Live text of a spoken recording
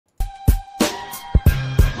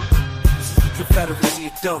Confederacy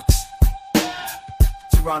of dunks.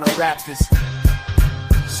 Toronto Raptors.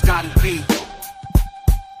 Scotty B.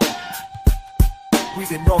 We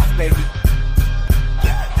the North, baby.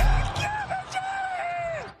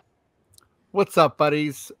 What's up,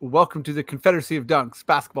 buddies? Welcome to the Confederacy of Dunks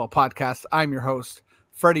basketball podcast. I'm your host,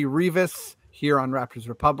 Freddie Rivas, here on Raptors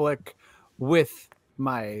Republic with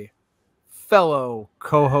my fellow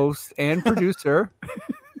co-host and producer,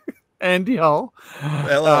 Andy Hull.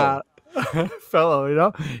 Hello. Fellow, you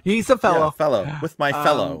know, he's a fellow. Yeah, fellow with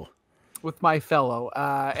my fellow.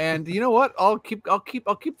 And you know what? I'll keep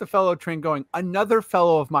the fellow train going. Another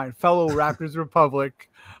fellow of mine, fellow Raptors Republic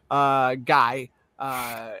guy,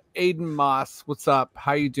 Adon Moss. What's up?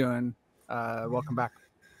 How you doing? Welcome back.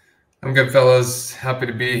 I'm good, fellas. Happy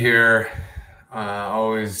to be here.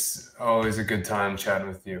 Always a good time chatting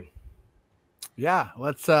with you. Yeah,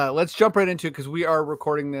 let's jump right into it because we are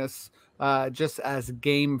recording this just as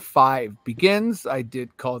Game 5 begins. I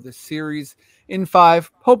did call this series in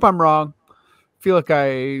 5. Hope I'm wrong. Feel like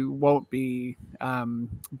I won't be.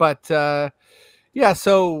 Yeah.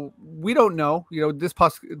 So we don't know. You know, this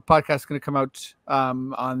podcast is going to come out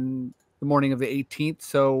on the morning of the 18th.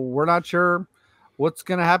 So we're not sure what's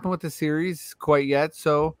going to happen with the series quite yet.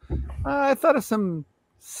 So I thought of some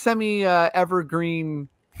semi evergreen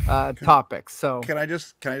topics. So can I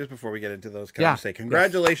just before we get into those, I say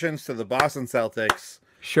congratulations to the Boston Celtics.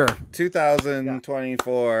 Sure.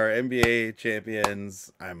 2024 NBA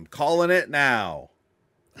champions. I'm calling it now.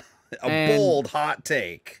 Bold hot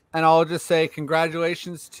take. And I'll just say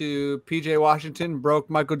congratulations to PJ Washington, broke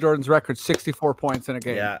Michael Jordan's record, 64 points in a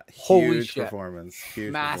game. Yeah, holy shit. Performance.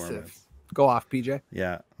 Huge massive performance. Go off, PJ.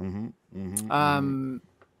 Yeah. Do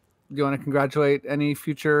you want to congratulate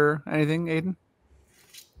anything, Aiden?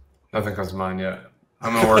 Nothing comes to mind yet.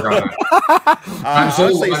 I'm gonna work on it. I'm so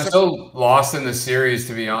lost in the series,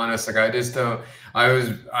 to be honest. Like, I just don't. I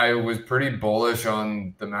was pretty bullish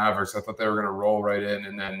on the Mavericks. I thought they were gonna roll right in,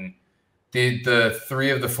 and then the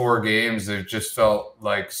 3 of the 4 games, it just felt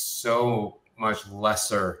like so much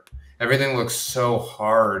lesser. Everything looks so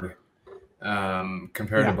hard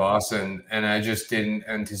compared to Boston, and I just didn't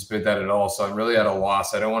anticipate that at all. So I'm really at a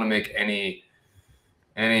loss. I don't want to make any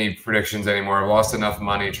predictions anymore. I've lost enough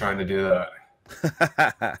money trying to do that.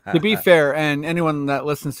 To be fair, and anyone that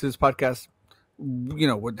listens to this podcast, you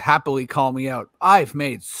know, would happily call me out. I've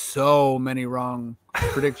made so many wrong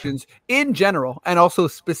predictions in general, and also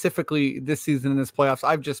specifically this season in this playoffs.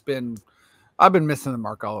 I've been missing the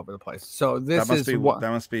mark all over the place. So that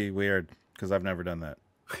must be weird because I've never done that.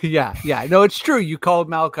 Yeah. No, it's true. You called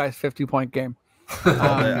Malachi's 50-point game.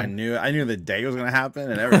 I knew the day was going to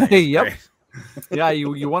happen and everything. Yep. Great. Yeah,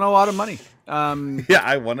 you won a lot of money. Yeah,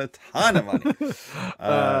 I won a ton of money.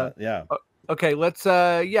 Yeah. Okay, let's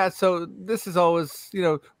so this is always, you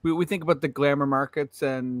know, we think about the glamour markets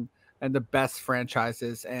and the best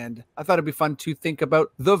franchises, and I thought it'd be fun to think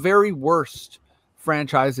about the very worst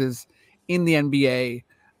franchises in the NBA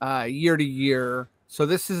year to year. So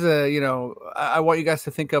this is I want you guys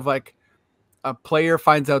to think of like a player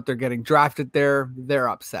finds out they're getting drafted there, they're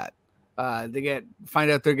upset. They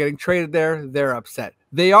find out they're getting traded there, they're upset.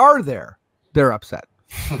 They are there, they're upset.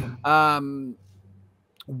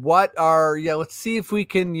 Let's see if we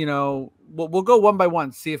can, we'll go one by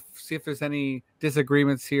one, see if there's any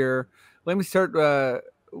disagreements here. Let me start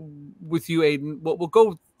with you, Aiden. We'll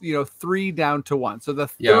go 3 down to 1. So the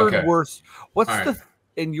third worst. What's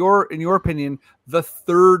in your opinion, the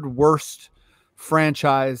third worst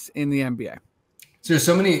franchise in the NBA? So there's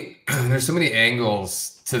so many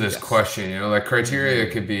angles to this question, like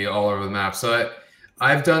criteria could be all over the map. So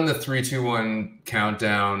I've done the 3, 2, 1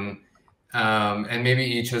 countdown, and maybe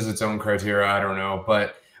each has its own criteria. I don't know.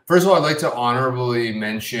 But first of all, I'd like to honorably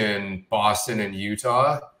mention Boston and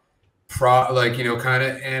Utah. Kind of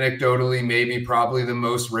anecdotally, maybe probably the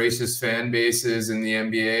most racist fan bases in the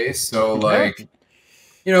NBA. So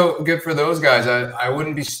good for those guys. I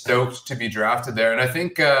wouldn't be stoked to be drafted there. And I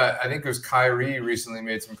think it was Kyrie recently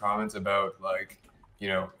made some comments about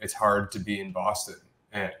it's hard to be in Boston.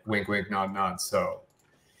 And wink, wink, nod, nod. So,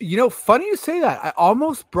 funny you say that. I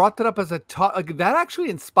almost brought that up as a top. Like, that actually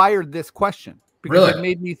inspired this question because it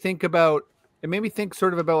made me think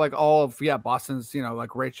sort of about like all of Boston's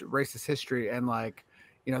racist history, and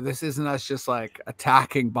this isn't us just like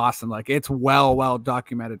attacking Boston. Like, it's well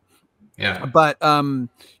documented. Yeah. But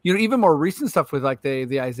even more recent stuff with like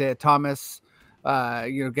the Isaiah Thomas,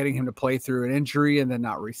 getting him to play through an injury and then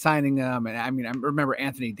not re-signing him. And I remember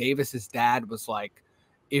Anthony Davis's dad was like,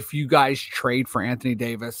 if you guys trade for Anthony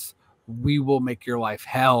Davis, we will make your life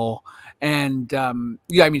hell. And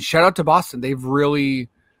shout out to Boston. They've really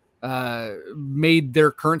made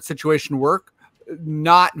their current situation work.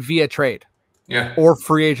 not via trade or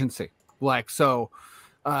free agency. Like, so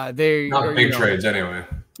they not big trades anyway.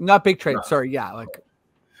 Not big trades. Sorry. Yeah. Like,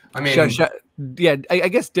 I mean, yeah, I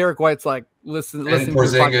guess Derek White's like, listen,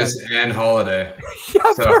 Porzingis and Holiday.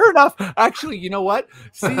 Yeah, so. Fair enough. Actually, you know what?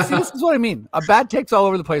 See, this is what I mean. A bad take's all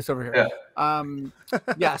over the place over here.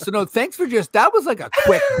 Yeah. So no, thanks for that was like a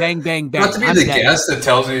quick bang, bang, bang. Not to be the guest that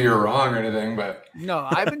tells you you're wrong or anything, but no,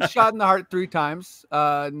 I've been shot in the heart 3 times.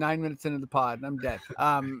 9 minutes into the pod, and I'm dead.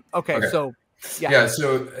 Okay. So yeah.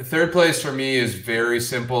 So third place for me is very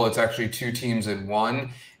simple. It's actually 2 teams in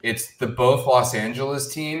one. It's both Los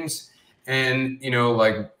Angeles teams, and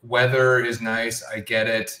like weather is nice. I get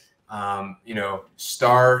it.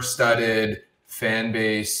 Star-studded fan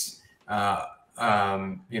base. Like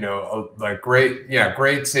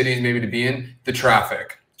great cities maybe to be in. The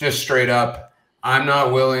traffic, just straight up. I'm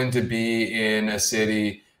not willing to be in a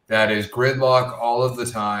city that is gridlock all of the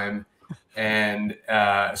time, and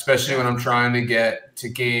especially when I'm trying to get to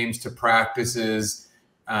games, to practices.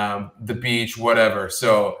 The beach, whatever.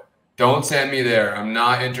 So don't send me there. I'm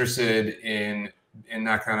not interested in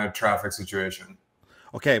that kind of traffic situation.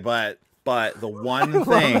 Okay, but the one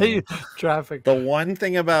thing, the one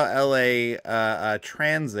thing about LA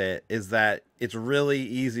transit is that it's really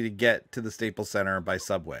easy to get to the Staples Center by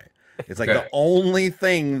subway. It's like the only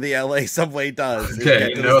thing the LA subway does is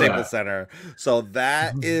get to the Staples Center. So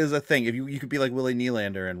that is a thing. If you could be like Willie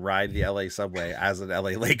Nylander and ride the LA subway as an LA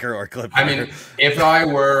Laker or Clipper. I mean, if I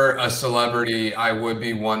were a celebrity, I would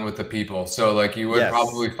be one with the people. So like you would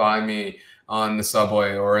probably find me on the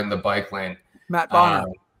subway or in the bike lane. Matt Bonner,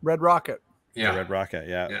 Red Rocket. Yeah, Red Rocket.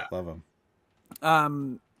 Yeah, love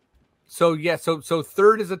him. So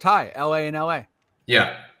third is a tie. LA and LA.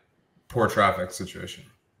 Yeah, poor traffic situation.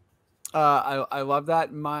 I love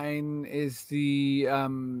that. Mine is the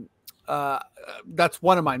that's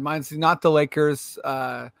one of mine. Mine's not the Lakers.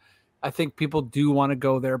 I think people do want to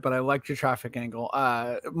go there, but I like your traffic angle.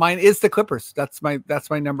 Mine is the Clippers. That's my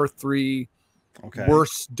number 3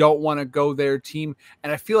 worst, don't want to go there team.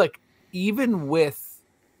 And I feel like even with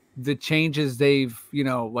the changes they've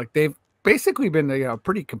basically been a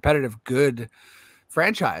pretty competitive, good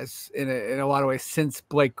franchise in a lot of ways since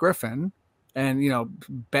Blake Griffin. And,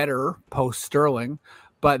 better post Sterling,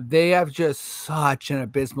 but they have just such an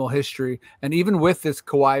abysmal history. And even with this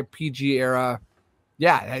Kawhi PG era,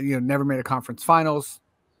 never made a conference finals.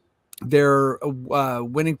 Their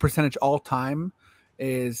winning percentage all time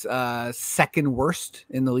is second worst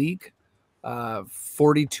in the league,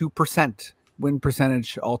 42% win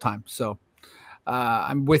percentage all time. So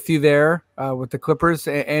I'm with you there with the Clippers.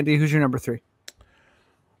 Andy, who's your number 3?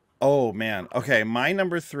 Oh man. Okay. My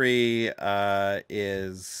number 3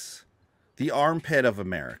 is the armpit of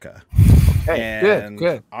America. Okay, and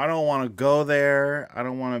good. I don't want to go there. I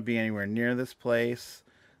don't want to be anywhere near this place.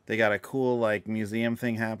 They got a cool like museum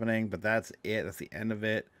thing happening, but that's it. That's the end of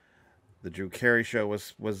it. The Drew Carey show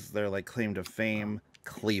was their like claim to fame.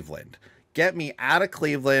 Cleveland. Get me out of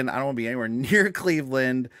Cleveland. I don't want to be anywhere near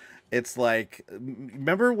Cleveland. It's like,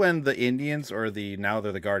 remember when the Indians now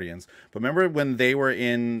they're the Guardians, but remember when they were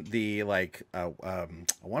in the like, I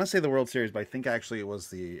want to say the World Series, but I think actually it was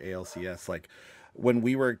the ALCS, like when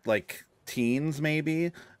we were like teens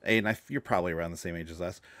maybe, and you're probably around the same age as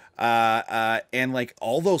us. And like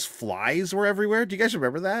all those flies were everywhere. Do you guys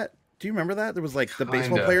remember that? Do you remember that? There was like the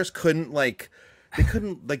baseball players couldn't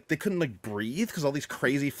breathe because all these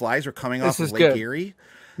crazy flies were coming off of Lake Erie.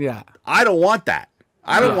 Yeah. I don't want that.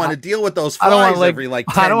 I don't want to deal with those flies every like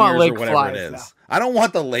 10 years or whatever flies, it is. No. I don't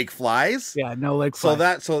want the lake flies. Yeah, no lake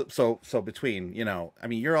flies. So between, I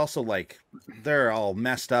mean, you're also like, they're all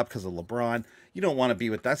messed up because of LeBron. You don't want to be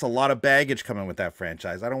with, that's a lot of baggage coming with that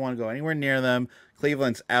franchise. I don't want to go anywhere near them.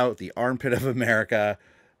 Cleveland's out, the armpit of America.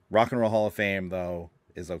 Rock and Roll Hall of Fame, though,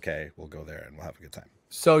 is okay. We'll go there and we'll have a good time.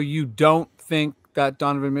 So you don't think that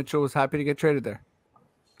Donovan Mitchell was happy to get traded there?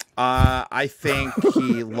 I think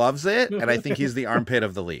he loves it, and I think he's the armpit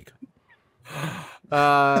of the league.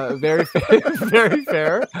 Very fair, very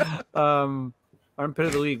fair. Armpit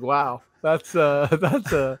of the league. Wow, that's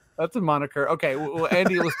a moniker. Okay, well,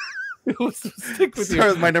 Andy, let's stick with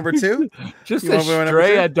you. My number 2. Just a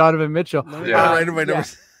stray at Donovan Mitchell. My number.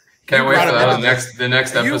 Can't wait for the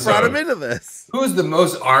next episode. You brought him into this. Who's the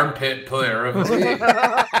most armpit player of the league?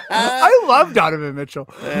 I love Donovan Mitchell.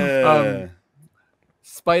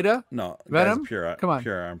 Spida? No, Venom? Pure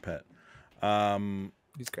armpit.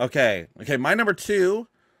 Okay. My number 2,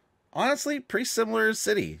 honestly, pretty similar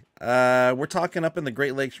city. We're talking up in the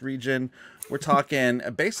Great Lakes region. We're talking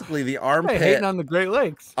basically the armpit. Hating on the Great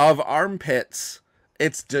Lakes of armpits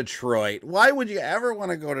It's Detroit. Why would you ever want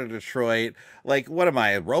to go to Detroit? Like, what am I,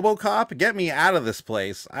 a RoboCop? Get me out of this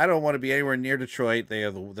place. I don't want to be anywhere near Detroit. They're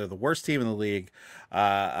the worst team in the league.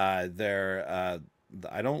 I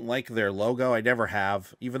don't like their logo. I never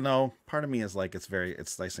have, even though part of me is like, it's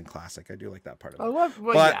nice and classic. I do like that part of it.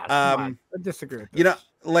 I disagree with this. You know,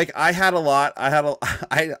 like I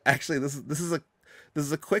actually, this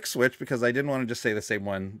is a quick switch because I didn't want to just say the same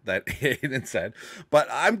one that Aiden said, but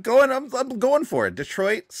I'm going for it.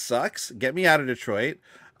 Detroit sucks. Get me out of Detroit.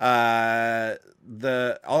 Unless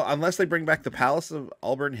they bring back the Palace of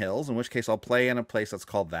Auburn Hills, in which case I'll play in a place that's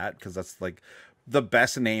called that, because that's like the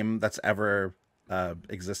best name that's ever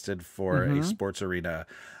existed for a sports arena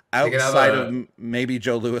outside of maybe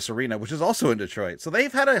Joe Louis Arena, which is also in Detroit. So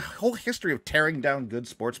they've had a whole history of tearing down good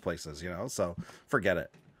sports places, so forget it.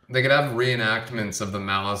 They could have reenactments of the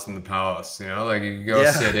Malice in the Palace, like you could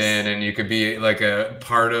go sit in and you could be like a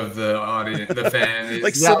part of the audience, the fan.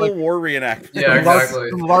 Like Civil War reenactment. Yeah,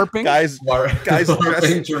 exactly. LARPing. Guys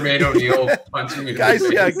dressed Jermaine O'Neal punching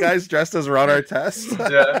guys dressed as Ron Artest.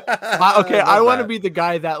 Yeah. Okay, I want to be the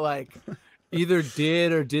guy that like either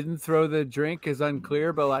did or didn't throw the drink is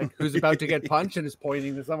unclear, but like who's about to get punched and is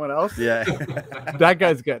pointing to someone else. Yeah. That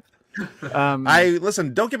guy's good.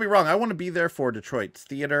 Listen, don't get me wrong. I want to be there for Detroit's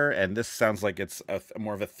theater, and this sounds like it's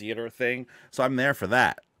more of a theater thing. So I'm there for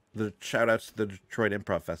that. The shout outs to the Detroit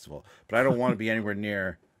Improv Festival, but I don't want to be anywhere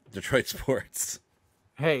near Detroit sports.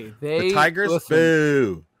 Hey, the Tigers,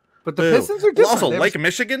 boo. But the Pistons are different. Also, Lake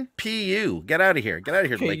Michigan, PU. Get out of here. Get out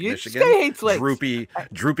of here, Lake Michigan. Hates lakes.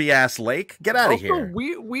 Droopy ass lake. Get out of here.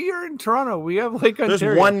 We are in Toronto. We have Lake Ontario.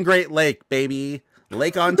 There's one great lake, baby.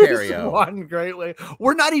 Lake Ontario. There's one great lake.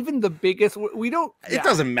 We're not even the biggest. We don't. It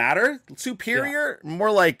doesn't matter. Superior,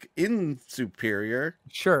 more like in Superior.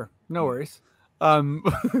 Sure, no worries.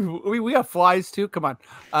 We have flies too. Come on.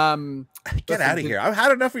 Get out of here. I've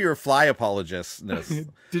had enough of your fly apologistness.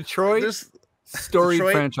 Detroit storied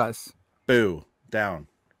franchise. Boo. Down.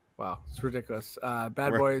 Wow, it's ridiculous.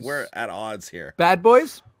 Bad boys. We're at odds here. Bad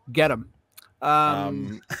boys, get them.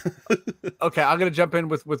 Okay, I'm gonna jump in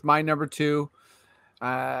with my number 2.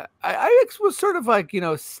 I was sort of like,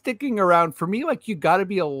 sticking around. For me, like, you got to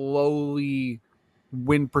be a lowly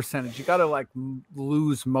win percentage. You got to like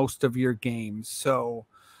lose most of your games. So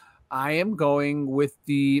I am going with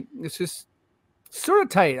it's just sort of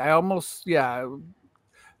tight.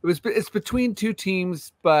 It's between two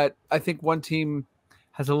teams, but I think one team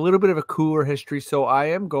has a little bit of a cooler history. So I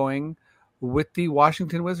am going with the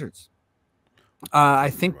Washington Wizards. I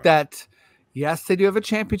think that, yes, they do have a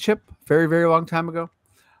championship very, very long time ago.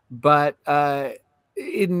 But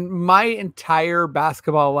in my entire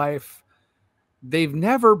basketball life, they've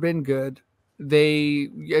never been good. They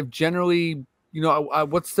have generally,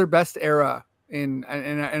 what's their best era in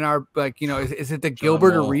our, like, is it the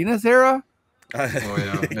Gilbert Arenas era? Oh,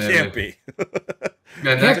 yeah, it can't be.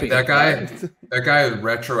 Man, that guy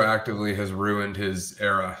retroactively has ruined his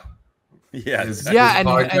era. Yeah, his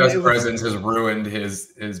podcast presence has ruined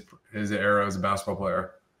his era as a basketball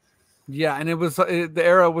player. Yeah, and the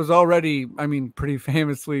era was already, pretty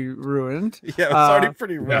famously ruined. Yeah, it was already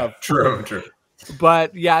pretty rough. Yeah, true.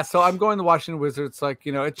 But yeah, so I'm going to Washington Wizards. Like,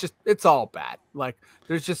 it's all bad. Like,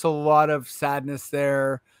 there's just a lot of sadness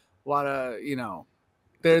there. A lot of,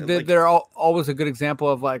 they're always a good example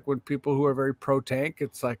of like when people who are very pro tank.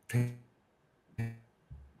 It's like,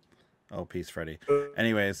 oh, peace, Freddie.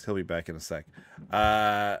 Anyways, he'll be back in a sec.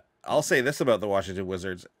 I'll say this about the Washington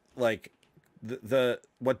Wizards, like.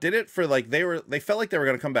 What did it for, like, they felt like they were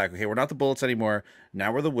going to come back. Okay, we're not the Bullets anymore.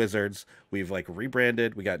 Now we're the Wizards. We've like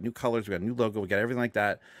rebranded. We got new colors. We got a new logo. We got everything like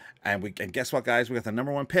that. And guess what, guys? We got the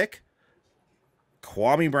number 1 pick,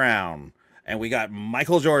 Kwame Brown, and we got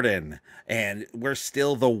Michael Jordan, and we're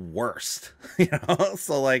still the worst.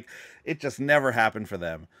 So like it just never happened for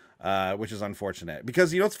them, which is unfortunate.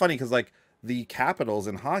 Because it's funny because like the Capitals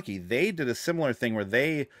in hockey, they did a similar thing where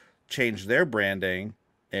they changed their branding.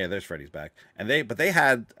 Yeah, there's Freddie's back. But they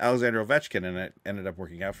had Alexander Ovechkin, and it ended up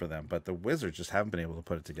working out for them. But the Wizards just haven't been able to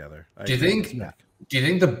put it together. Do you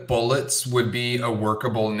think the Bullets would be a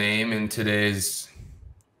workable name in today's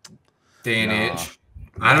day and age?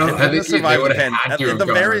 I don't know. I think they would have had to have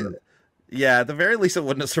gone. Yeah, at the very least, it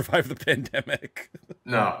wouldn't have survived the pandemic.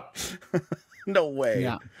 No. No way.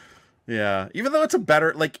 Yeah. Even though it's a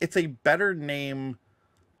better name,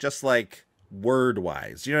 just like word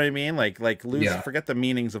wise, you know what I mean? Like forget the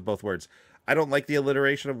meanings of both words. I don't like the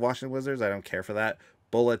alliteration of Washington Wizards. I don't care for that.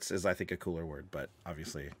 Bullets is, I think, a cooler word, but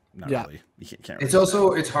obviously not really. You can't.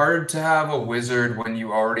 It's hard to have a wizard when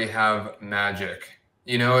you already have magic.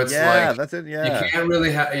 You know, it's Yeah, that's it. you Yeah. can't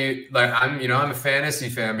really have I'm a fantasy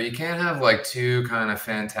fan, but you can't have like two kind of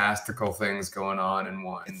fantastical things going on in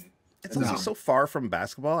one. It's also so far from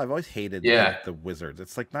basketball. I've always hated Yeah. the Wizards.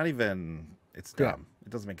 It's like not even. It's Yeah. dumb. It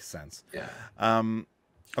doesn't make sense. Yeah.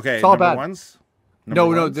 Okay. It's all number bad. ones. No,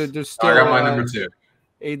 ones? there's still. I got my number 2.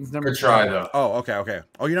 Aiden's number Good 2. try though. Oh, okay.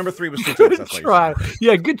 Oh, your number 3 was 2 teams. Good That's what try.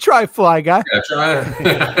 Yeah, good try, Fly Guy. Yeah,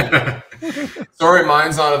 try. Sorry,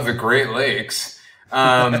 mine's out of the Great Lakes.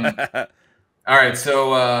 All right,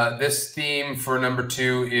 so this theme for number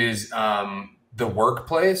 2 is the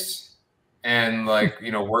workplace and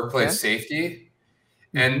workplace safety.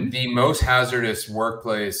 And the most hazardous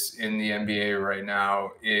workplace in the NBA right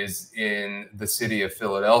now is in the city of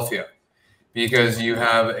Philadelphia, because you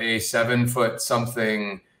have a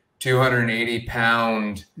 7-foot-something,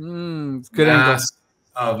 280-pound mass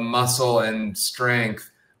of muscle and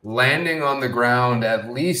strength landing on the ground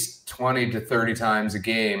at least 20 to 30 times a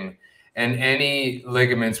game. And any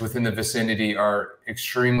ligaments within the vicinity are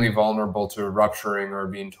extremely vulnerable to rupturing or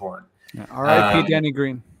being torn. Yeah, R.I.P. Danny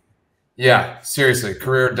Green. Yeah, seriously,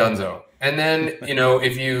 career dunzo. And then,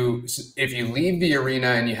 if you leave the arena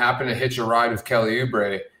and you happen to hitch a ride with Kelly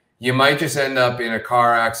Oubre, you might just end up in a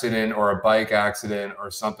car accident or a bike accident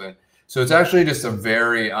or something. So it's actually just a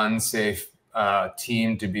very unsafe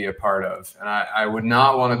team to be a part of. And I would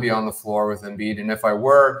not want to be on the floor with Embiid. And if I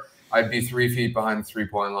were, I'd be 3 feet behind the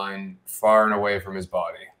three-point line, far and away from his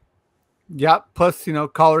body. Yep. Plus,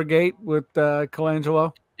 Collargate with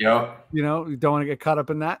Colangelo. Yep. You don't want to get caught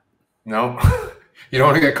up in that. No, you don't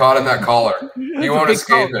want to get caught in that collar. You won't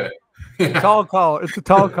escape it. It's a tall collar. It's a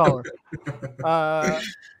tall collar.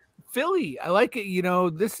 Philly, I like it.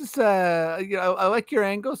 This is I like your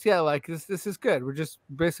angles. Yeah, like this is good. We're just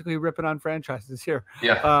basically ripping on franchises here.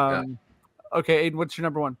 Yeah. Okay, Aiden, what's your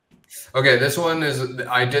number 1? Okay, this one is,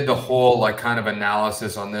 I did the whole kind of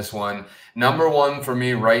analysis on this one. Number 1 for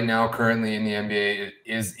me right now, currently in the NBA,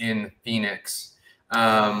 is in Phoenix.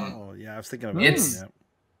 Oh yeah, I was thinking about it.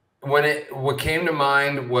 What came to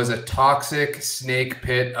mind was a toxic snake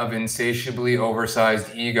pit of insatiably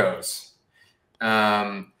oversized egos.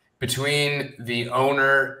 Between the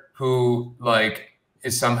owner, who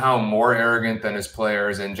is somehow more arrogant than his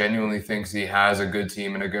players and genuinely thinks he has a good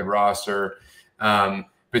team and a good roster,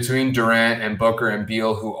 between Durant and Booker and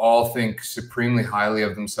Beal, who all think supremely highly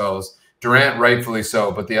of themselves. Durant rightfully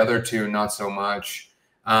so, but the other two not so much,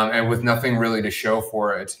 and with nothing really to show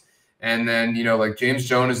for it. And then, James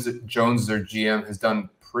Jones, their GM, has done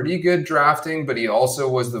pretty good drafting, but he also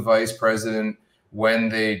was the vice president when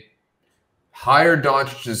they hired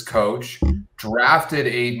Doncic's coach, drafted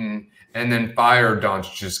Ayton, and then fired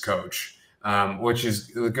Doncic's coach, which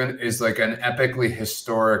is like an epically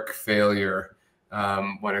historic failure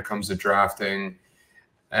when it comes to drafting.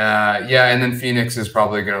 And then Phoenix is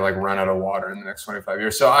probably going to run out of water in the next 25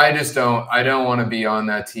 years. So I don't want to be on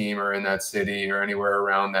that team or in that city or anywhere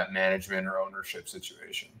around that management or ownership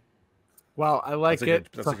situation. Wow, I like it.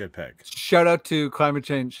 That's a good pick. Shout out to climate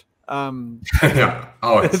change. Yeah,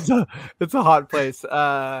 always. It's a hot place.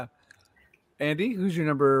 Andy, who's your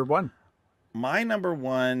number 1? My number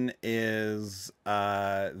 1 is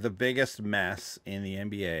the biggest mess in the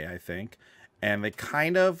NBA, I think. And they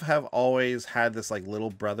kind of have always had this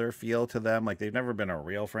little brother feel to them. They've never been a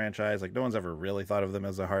real franchise. No one's ever really thought of them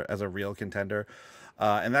as a real contender.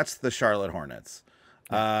 And that's the Charlotte Hornets.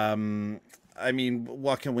 I mean,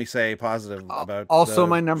 what can we say positive about also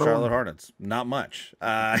my number Charlotte 1 Hornets? Not much.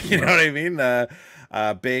 You know what I mean?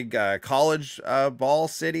 Big college ball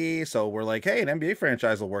city. So we're like, hey, an NBA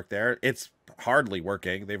franchise will work there. It's hardly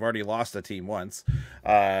working. They've already lost a team once.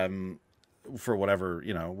 For whatever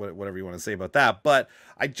you want to say about that, but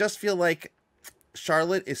I just feel like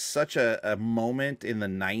Charlotte is such a moment in the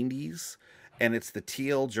 90s, and it's the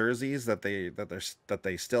teal jerseys that they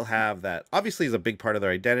still have that obviously is a big part of their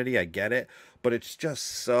identity. I get it, but it's just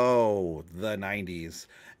so the 90s,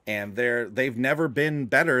 and they've never been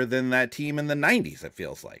better than that team in the 90s. It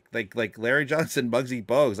feels like Larry Johnson, Muggsy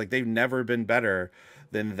Bogues, they've never been better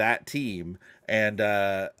than that team. And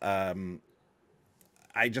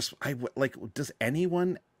does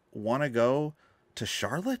anyone want to go to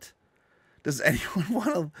Charlotte? Does anyone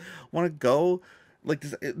want to go?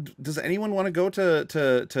 Does anyone want to go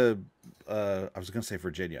to I was going to say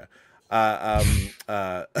Virginia,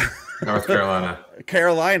 North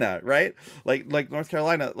Carolina, right? Like North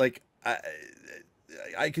Carolina,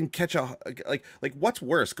 I can catch what's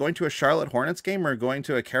worse, going to a Charlotte Hornets game or going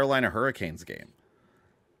to a Carolina Hurricanes game?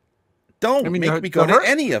 Don't make me go to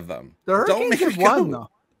any of them. The Hurricanes have won,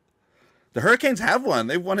 though. The Hurricanes have won.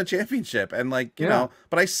 They've won a championship. And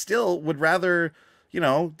but I still would rather,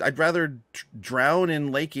 I'd rather drown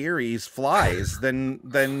in Lake Erie's flies than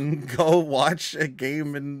go watch a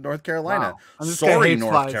game in North Carolina. Wow. Sorry,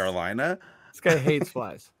 North Carolina. This guy hates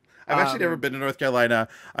flies. I've actually never been to North Carolina.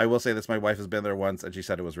 I will say this: my wife has been there once, and she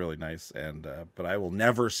said it was really nice. And but I will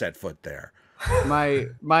never set foot there. My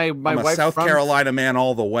I'm a wife's South Carolina man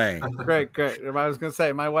all the way. Great. I was gonna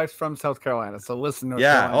say my wife's from South Carolina, so listen. North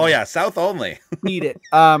Yeah. Carolina. Oh yeah. South only. Eat it.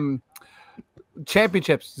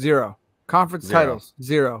 Championships 0. Conference 0. titles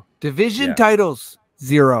 0. Division titles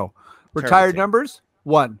 0. Retired numbers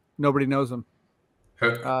 1. Nobody knows them.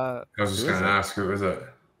 I was just gonna ask, who is it?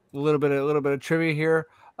 A little bit of trivia here.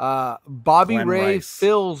 Bobby Glenn Ray Rice.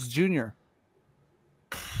 Fills Jr.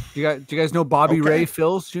 Do you guys know Bobby Ray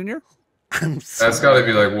Fills Jr.? That's got to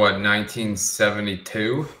be like what,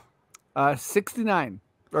 1972? 69.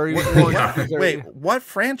 Wait, what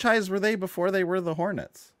franchise were they before they were the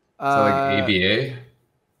Hornets? Like ABA?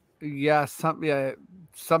 Yeah,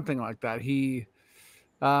 something like that.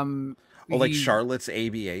 Like Charlotte's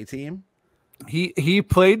ABA team? He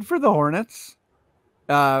played for the Hornets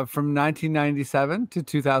from 1997 to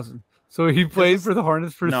 2000. So he played for the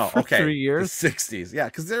Hornets for 3 years. The 60s. Yeah,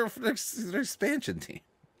 because they're expansion team.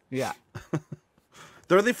 Yeah.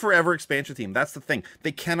 They're the forever expansion team. That's the thing.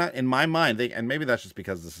 They cannot, in my mind, and maybe that's just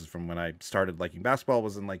because this is from when I started liking basketball,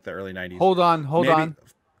 was in like the early 90s. Hold on.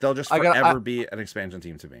 They'll just forever be an expansion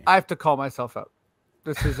team to me. I have to call myself out.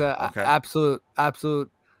 This is an absolute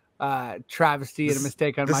travesty and a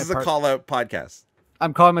mistake on my part. This is a call-out podcast.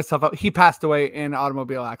 I'm calling myself out. He passed away in an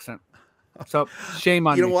automobile accident. So shame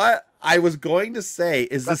on me. You know what? I was going to say,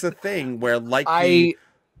 is this a thing where the league?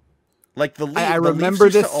 I remember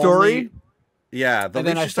this story. The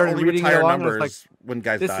then I Leafs started only reading retire along, numbers when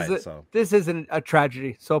guys died. This isn't a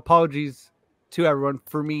tragedy. So apologies to everyone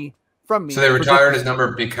from me. So they retired his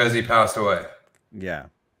number because he passed away. Yeah.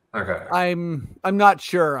 Okay. I'm not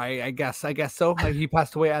sure. I guess so. He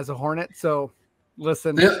passed away as a Hornet. So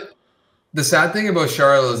listen. The sad thing about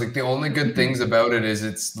Charlotte is like the only good things about it is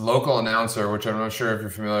its local announcer, which I'm not sure if you're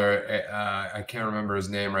familiar. I can't remember his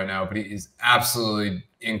name right now, but he is absolutely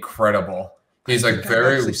incredible. He's like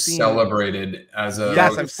very celebrated as a.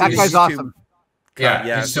 Yes, that guy's awesome.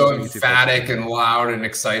 Yeah, he's so emphatic and loud and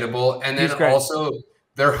excitable, and then also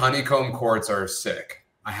their honeycomb courts are sick.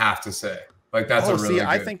 I have to say, like that's a really.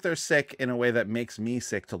 I think they're sick in a way that makes me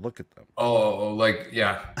sick to look at them. Oh, like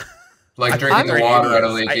yeah. Like drinking the water out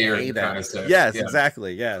of Lake Erie kind of stuff. Yes,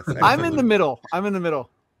 exactly. Yes. I'm in the middle.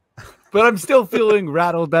 But I'm still feeling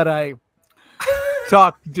rattled that I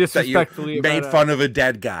talked disrespectfully that you made fun of a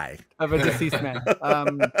dead guy. Of a deceased man.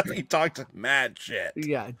 He talked mad shit.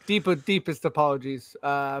 Yeah, deepest apologies.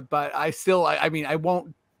 But I mean, I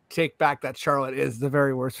won't take back that Charlotte is the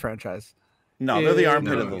very worst franchise. No, they're the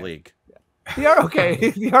armpit of the league. They are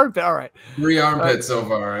okay. The armpit, all right. 3 armpits so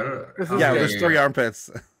far. There's 3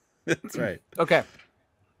 armpits. That's right. Okay.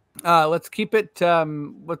 Let's keep it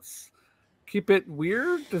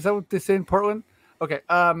weird. Is that what they say in Portland? Okay.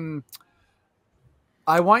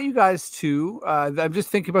 I want you guys to I'm just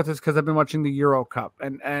thinking about this because I've been watching the Euro Cup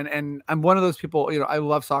and I'm one of those people, I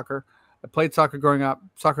love soccer. I played soccer growing up.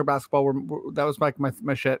 Soccer, basketball that was like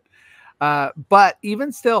my shit. But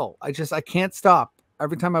even still, I can't stop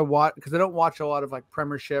every time I watch, because I don't watch a lot of like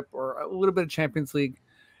Premiership or a little bit of Champions League.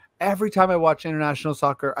 Every time I watch international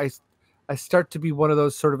soccer, I start to be one of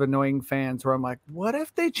those sort of annoying fans where I'm like, what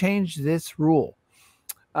if they change this rule?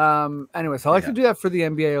 Anyway, so I like to do that for the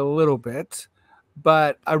NBA a little bit,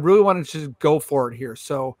 but I really want to just go for it here.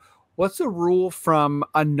 So what's a rule from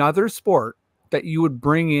another sport that you would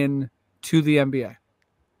bring in to the NBA?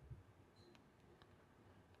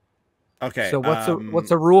 Okay. So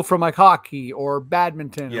what's a rule from like hockey or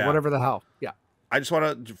badminton or whatever the hell? Yeah. I just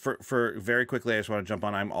want to, for very quickly, I just want to jump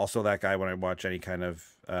on. I'm also that guy when I watch any kind of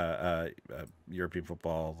European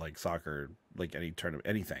football, like soccer, like any tournament,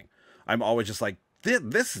 anything. I'm always just like,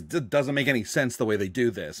 this doesn't make any sense the way they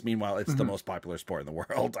do this. Meanwhile, it's the most popular sport in the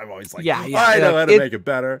world. I'm always like, I know how to make it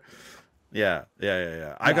better. Yeah.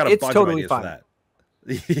 I got a bunch of ideas for that.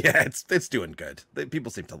 Yeah, it's doing good.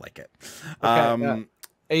 People seem to like it. Okay,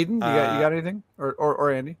 Aiden, you got anything,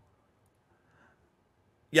 or Andy?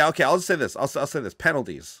 Yeah, okay. I'll just say this. I'll say this.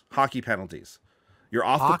 Penalties, hockey penalties. You're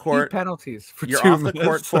off the court. Penalties for you're 2 off minutes. the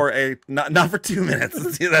court for not for 2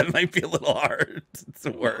 minutes. See, that might be a little hard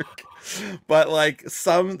to work. But like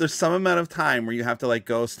there's some amount of time where you have to like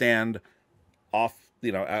go stand off,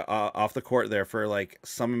 off the court there for like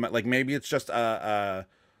some, like maybe it's just I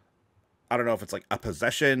don't know if it's like a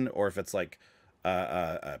possession or if it's like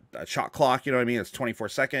a shot clock. You know what I mean? It's 24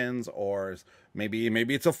 seconds, or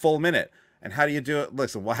maybe it's a full minute. And how do you do it?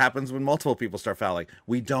 Listen, what happens when multiple people start fouling?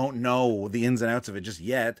 We don't know the ins and outs of it just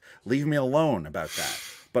yet. Leave me alone about that.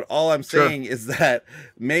 But all I'm saying is that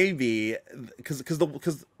maybe because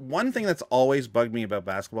one thing that's always bugged me about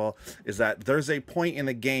basketball is that there's a point in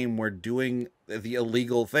the game where doing the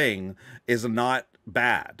illegal thing is not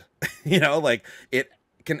bad. Like it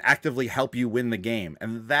can actively help you win the game.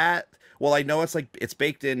 And that, well, I know it's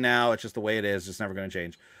baked in now. It's just the way it is. It's never going to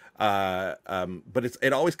change. But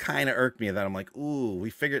it always kind of irked me that I'm like, ooh,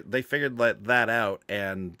 they figured that out,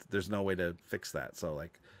 and there's no way to fix that. So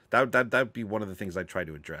like that'd be one of the things I try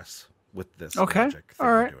to address with this logic thing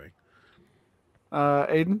we're doing.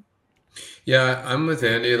 Aiden? Yeah, I'm with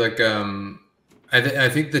Andy. Like, I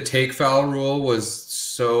think the take foul rule was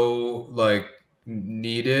so like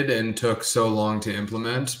needed and took so long to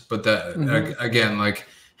implement, but that again, like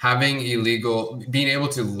being able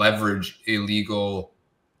to leverage illegal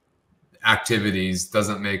activities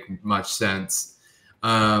doesn't make much sense.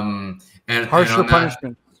 And harsher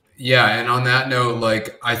punishment. Yeah, and on that note,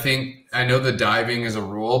 like I know the diving is a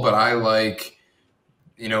rule, but I like,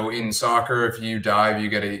 in soccer, if you dive, you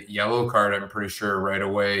get a yellow card, I'm pretty sure, right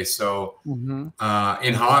away. So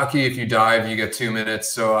in hockey, if you dive, you get 2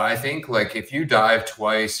 minutes. So I think like if you dive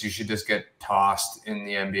twice, you should just get tossed in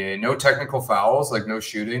the NBA. No technical fouls, like no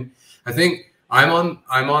shooting. I think I'm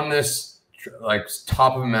on this like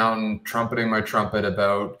top of a mountain trumpeting my trumpet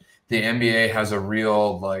about the NBA has a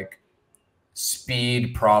real like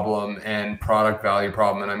speed problem and product value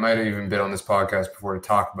problem. And I might have even been on this podcast before to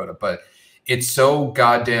talk about it, but it's so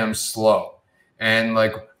goddamn slow. And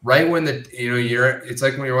like right when it's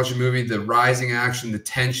like when you're watching a movie, the rising action, the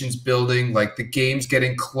tension's building, like the game's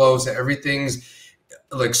getting close, everything's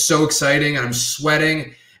like so exciting, and I'm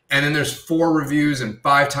sweating. And then there's 4 reviews and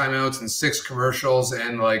 5 timeouts and 6 commercials.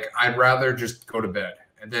 And like, I'd rather just go to bed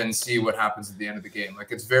and then see what happens at the end of the game.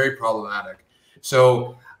 Like, it's very problematic.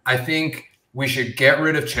 So I think we should get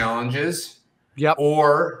rid of challenges. Yep.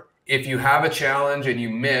 Or if you have a challenge and you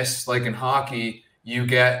miss, like in hockey, you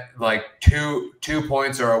get like two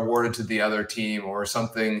points are awarded to the other team, or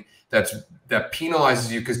something that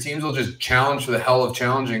penalizes you, because teams will just challenge for the hell of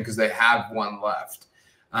challenging because they have one left.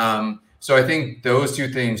 So I think those 2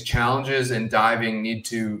 things, challenges and diving, need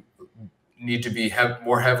to be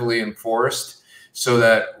more heavily enforced so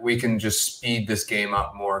that we can just speed this game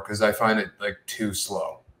up more, because I find it like too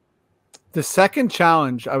slow. The second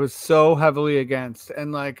challenge I was so heavily against,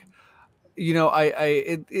 and like,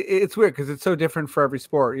 it's weird because it's so different for every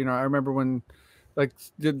sport. I remember when like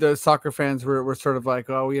the soccer fans were sort of like,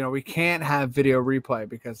 oh, we can't have video replay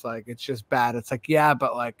because like it's just bad. It's like, yeah,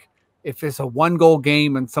 but like if it's a 1-goal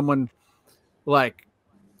game and someone like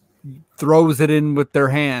throws it in with their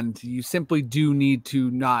hand, you simply do need to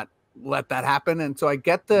not let that happen. And so I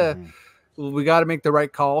get we got to make the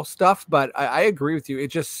right call stuff, but I agree with you. It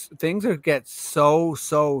just, things get so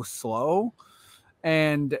slow,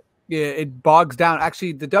 and it bogs down.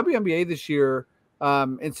 Actually, the WNBA this year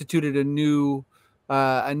instituted a new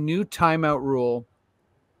timeout rule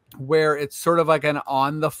where it's sort of like an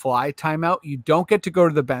on the fly timeout. You don't get to go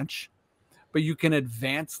to the bench, but you can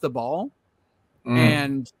advance the ball.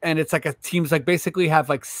 And it's like teams like basically have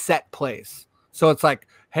like set plays. So it's like,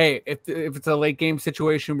 hey, if it's a late game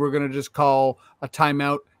situation, we're going to just call a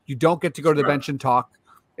timeout. You don't get to go to the bench and talk.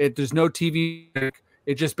 There's no TV.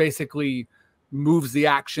 It just basically moves the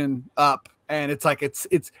action up, and it's like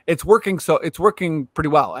it's working. So it's working pretty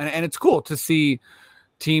well, and it's cool to see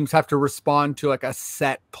teams have to respond to like a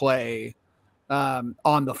set play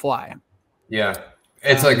on the fly. Yeah,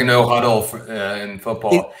 it's like a no huddle in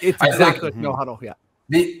football. It's exactly like no huddle. Yeah.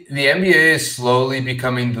 The NBA is slowly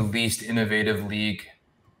becoming the least innovative league,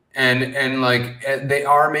 and like they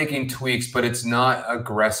are making tweaks, but it's not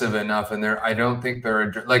aggressive enough. And I don't think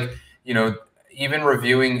they're like, even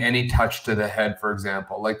reviewing any touch to the head, for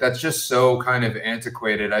example, like that's just so kind of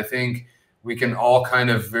antiquated. I think we can all kind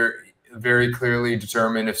of very, very clearly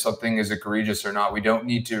determine if something is egregious or not. We don't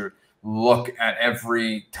need to look at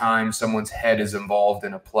every time someone's head is involved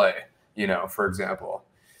in a play, for example.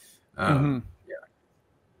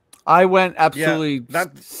 I went absolutely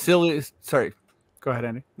silly. Sorry. Go ahead,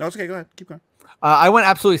 Andy. No, it's okay. Go ahead. Keep going. I went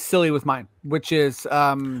absolutely silly with mine, which is...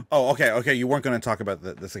 Okay. You weren't going to talk about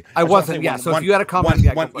this thing. I wasn't, yeah. So if you had a comment...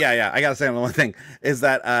 I got to say on the one thing is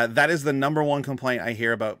that that is the number one complaint I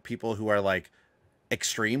hear about people who are like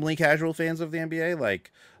extremely casual fans of the NBA.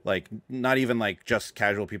 Like not even like just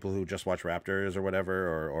casual people who just watch Raptors or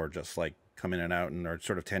whatever, or just like come in and out and are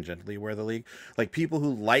sort of tangentially aware of the league. Like people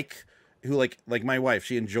who like my wife,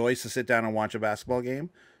 she enjoys to sit down and watch a basketball game.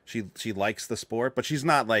 She likes the sport, but she's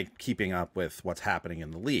not like keeping up with what's happening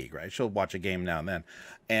in the league, right? She'll watch a game now and then.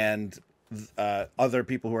 And other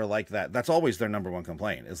people who are like that, that's always their number one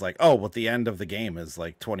complaint is like, oh, well, the end of the game is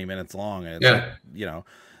like 20 minutes long. And it's like, you know,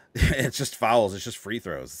 it's just fouls. It's just free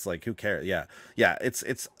throws. It's like, who cares? Yeah. Yeah. It's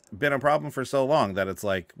been a problem for so long that it's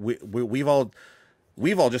like, we've all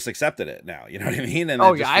just accepted it now. You know what I mean? And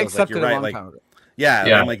oh it just yeah, I feels like accepted you're it a right. long Like, time ago.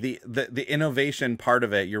 yeah. And like the innovation part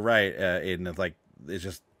of it, you're right. In like, it's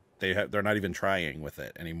just, they're not even trying with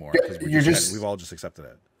it anymore because we've all just accepted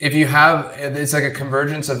it. If you have, it's like a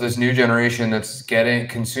convergence of this new generation that's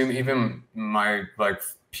consuming. Even my like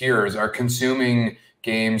peers are consuming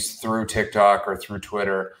games through TikTok or through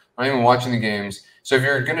Twitter, not even watching the games. So if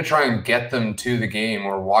you're going to try and get them to the game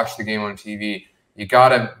or watch the game on TV, you got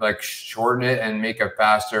to like shorten it and make it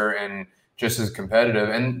faster and just as competitive.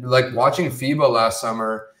 And like watching FIBA last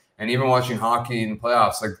summer and even watching hockey in the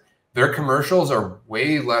playoffs, like their commercials are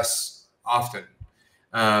way less often.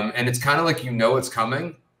 And it's kind of like, you know, it's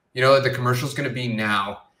coming, you know, like the commercial's going to be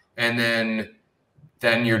now, and then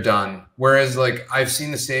you're done. Whereas like I've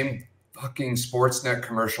seen the same fucking Sportsnet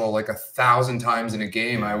commercial like 1,000 times in a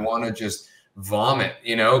game. I want to just vomit,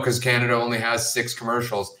 you know, because Canada only has 6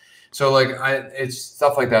 commercials. So like it's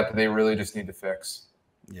stuff like that they really just need to fix.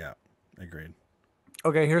 Yeah, agreed.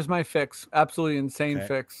 Okay, here's my fix. Absolutely insane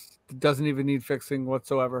fix. Doesn't even need fixing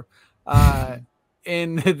whatsoever.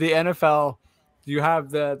 In the NFL, you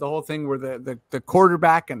have the whole thing where the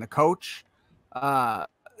quarterback and the coach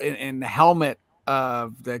in the helmet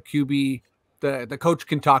of the QB, the coach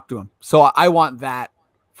can talk to him. So I want that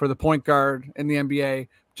for the point guard in the NBA.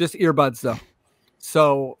 Just earbuds though.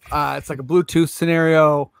 So it's like a Bluetooth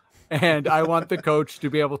scenario, and I want the coach to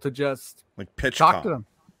be able to just like pitch talk to them.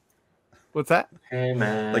 What's that? Hey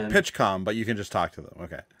man, like pitchcom, but you can just talk to them.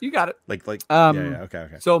 Okay, you got it. Like okay.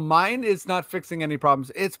 So mine is not fixing any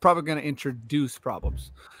problems. It's probably going to introduce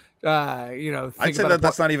problems. You know, I'd say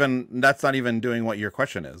that's not even doing what your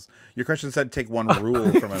question is. Your question said take one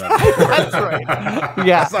rule from another. That's right.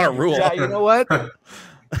 Yeah, that's not a rule. Yeah, you know what?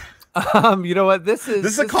 You know what? This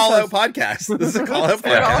is a call out podcast. This is a call out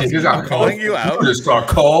podcast. I'm calling you out. You just got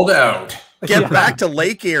called out. Get back to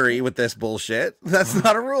Lake Erie with this bullshit. That's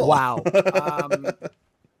not a rule. Wow.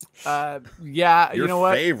 Yeah, your you know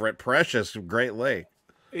what? Favorite precious Great Lake.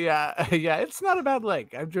 Yeah, it's not a bad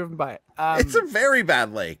lake. I've driven by it. It's a very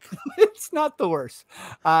bad lake. It's not the worst.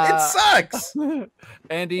 It sucks.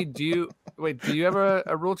 Andy, do you have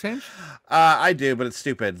a rule change? I do, but it's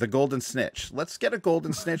stupid. The golden snitch. Let's get a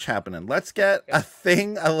golden snitch happening. Let's get a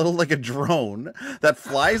thing, a little like a drone that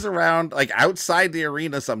flies around like outside the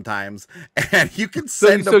arena sometimes, and you can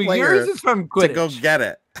send a player yours is from Quidditch. to go get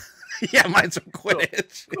it. Yeah, mine's from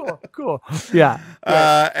Quidditch. Cool. Yeah.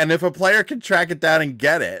 And if a player can track it down and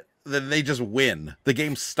get it, then they just win. The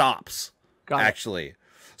game stops. Actually.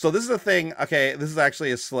 So this is a thing. Okay, this is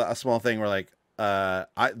actually a small thing where like,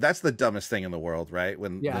 that's the dumbest thing in the world, right?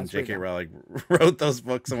 When J.K. Rowling wrote those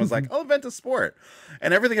books and was like, "I'll invent a sport,"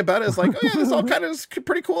 and everything about it is like, "Oh yeah, this all kind of is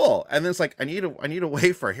pretty cool." And then it's like, I need a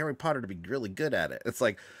way for Harry Potter to be really good at it. It's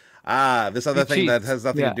like, this other thing that has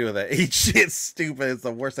nothing to do with it. It's stupid. It's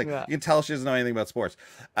the worst thing. You can tell she doesn't know anything about sports.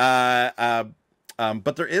 But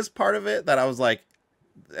there is part of it that I was like,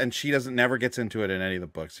 and she never gets into it in any of the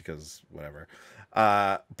books because whatever.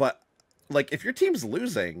 But like, if your team's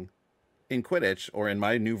losing in Quidditch or in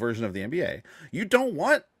my new version of the NBA, you don't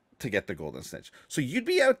want to get the golden snitch. So you'd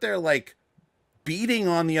be out there like beating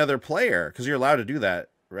on the other player because you're allowed to do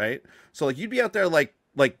that, right? So like you'd be out there like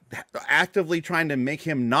actively trying to make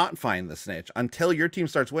him not find the snitch until your team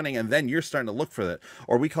starts winning, and then you're starting to look for it.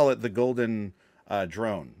 Or we call it the golden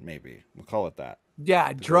drone, maybe. We'll call it that.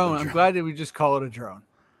 Yeah, drone. I'm glad that we just call it a drone.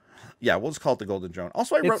 Yeah, we'll just call it the golden drone.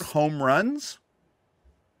 Also, I wrote home runs.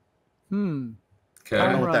 Okay. I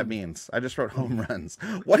don't know what that means. I just wrote home runs.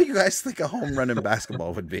 What do you guys think a home run in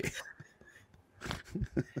basketball would be?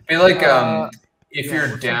 I feel like if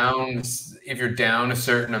you're down a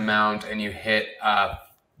certain amount and you hit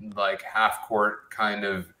like half court kind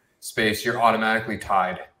of space, you're automatically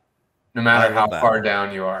tied, no matter how far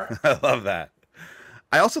down you are. I love that.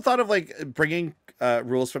 I also thought of like bringing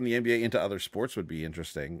rules from the NBA into other sports would be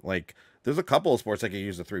interesting. Like, there's a couple of sports that could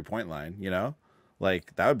use the 3-point line. You know,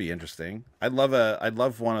 like that would be interesting. I'd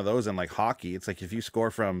love one of those in like hockey. It's like if you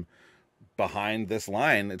score from behind this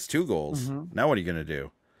line, it's 2 goals. Now what are you gonna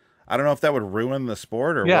do? I don't know if that would ruin the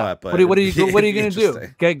sport or what. But what are you gonna do?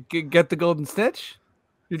 Get the golden snitch?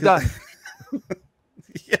 You're done.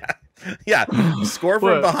 Yeah. Score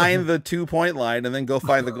from behind the 2-point line and then go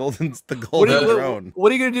find the golden drone.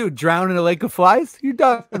 What are you gonna do? Drown in a lake of flies? You're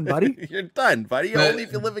done, buddy. You're done, buddy. Only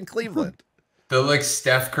if you live in Cleveland. The like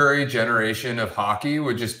Steph Curry generation of hockey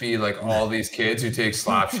would just be like all these kids who take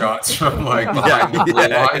slap shots from like behind the blue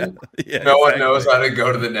line. No one knows how to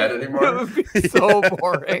go to the net anymore. It would be so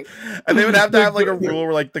boring. And they would have to have like a rule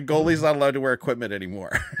where like the goalie's not allowed to wear equipment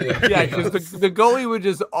anymore. Yeah, because the goalie would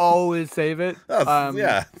just always save it.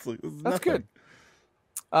 That's good.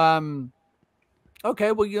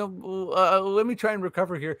 Okay, well, let me try and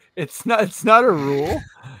recover here. It's not a rule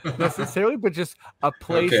necessarily, but just a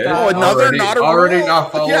play style. Oh, another not a rule. Already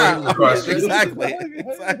not following the question.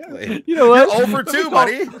 Exactly. You know what? You're over 2,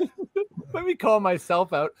 buddy. Let me call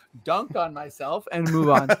myself out, dunk on myself, and move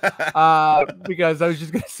on. Because I was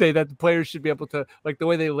just gonna say that the players should be able to, like the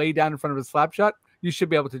way they lay down in front of a slap shot, you should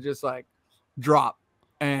be able to just like drop.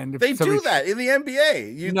 And they do that in the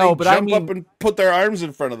NBA. They jump up and put their arms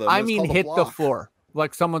in front of them. I mean, hit the floor.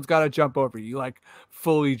 Like someone's got to jump over you, like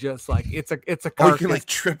fully, just like it's a carcass. Or you can like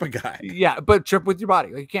trip a guy. Yeah, but trip with your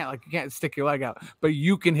body. Like you can't stick your leg out, but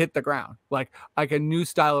you can hit the ground. Like a new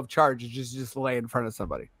style of charge is just lay in front of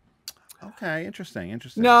somebody. Okay, interesting.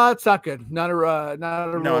 No, it's not good. Not a rule.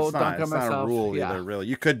 No, it's not. It's not a rule either. Really,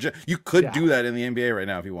 you could do that in the NBA right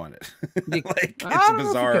now if you wanted. Like it's a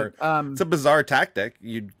bizarre. It's a bizarre tactic.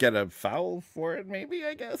 You'd get a foul for it, maybe.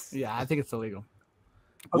 I guess. Yeah, I think it's illegal.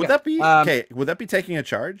 Okay. Would that be okay? Would that be taking a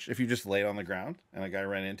charge if you just laid on the ground and a guy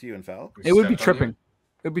ran into you and fell? It would be tripping. It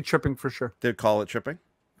would be tripping for sure. They'd call it tripping.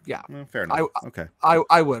 Yeah, fair enough. Okay,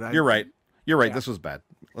 I would. You're right. Yeah. This was bad.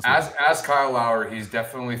 As Kyle Lowry, he's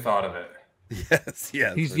definitely thought of it. Yes.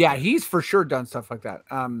 He's for sure done stuff like that.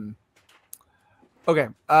 Okay.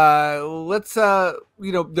 Let's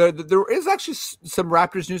there is actually some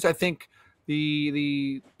Raptors news. I think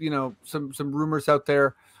the some rumors out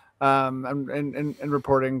there. And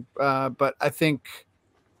reporting, but I think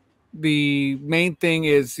the main thing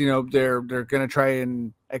is they're gonna try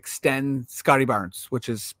and extend Scotty Barnes, which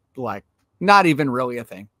is like not even really a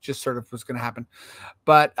thing, just sort of was gonna happen.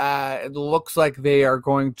 But it looks like they are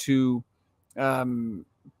going to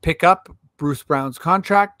pick up Bruce Brown's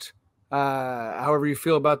contract. However you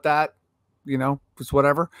feel about that, just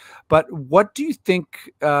whatever. But what do you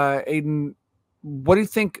think, Aiden? What do you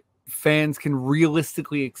think fans can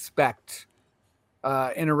realistically expect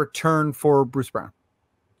in a return for Bruce Brown?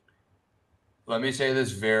 Let me say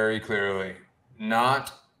this very clearly.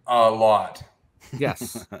 Not a lot.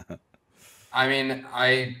 Yes. I mean,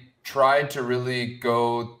 I tried to really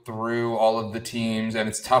go through all of the teams, and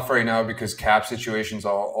it's tough right now because cap situations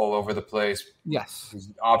all over the place.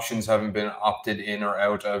 Yes. Options haven't been opted in or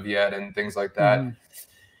out of yet and things like that. Mm-hmm.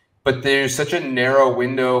 But there's such a narrow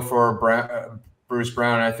window for Bruce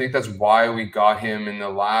Brown. And I think that's why we got him in the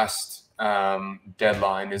last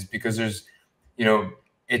deadline, is because there's,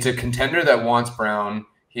 it's a contender that wants Brown.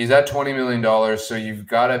 He's at $20 million. So you've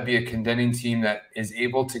got to be a contending team that is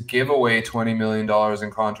able to give away $20 million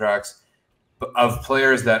in contracts of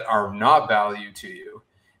players that are not value to you.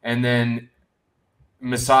 And then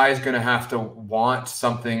Masai is going to have to want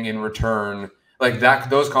something in return like that.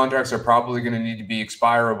 Those contracts are probably going to need to be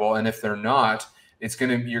expirable. And if they're not,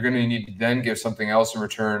 you're going to need to then give something else in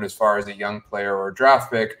return as far as a young player or a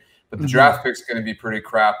draft pick. But the draft pick's going to be pretty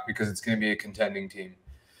crap because it's going to be a contending team.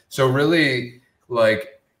 So really,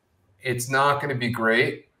 like, it's not going to be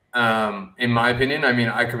great, in my opinion. I mean,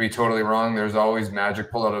 I could be totally wrong. There's always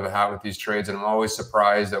magic pulled out of a hat with these trades, and I'm always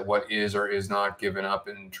surprised at what is or is not given up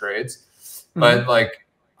in trades. But like,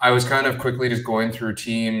 I was kind of quickly just going through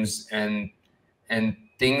teams and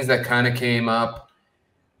things that kind of came up.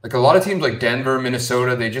 Like a lot of teams like Denver,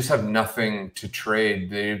 Minnesota, they just have nothing to trade.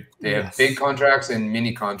 They have big contracts and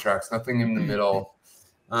mini contracts, nothing in the middle.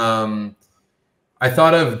 I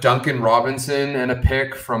thought of Duncan Robinson and a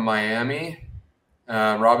pick from Miami.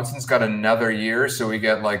 Robinson's got another year, so we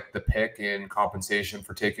get like the pick in compensation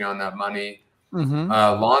for taking on that money.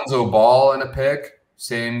 Lonzo Ball and a pick,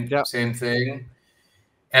 same thing.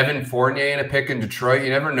 Evan Fournier in a pick in Detroit. You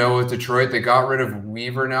never know with Detroit. They got rid of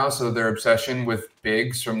Weaver now, so their obsession with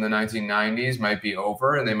bigs from the 1990s might be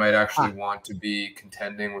over, and they might actually want to be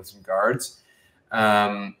contending with some guards.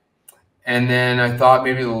 And then I thought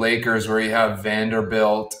maybe the Lakers, where you have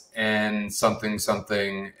Vanderbilt and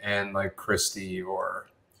something and like Christie or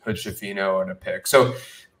Hood-Schifino in a pick. So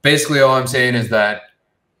basically all I'm saying is that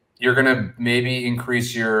you're going to maybe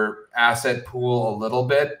increase your asset pool a little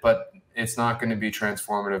bit, but it's not going to be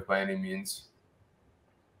transformative by any means.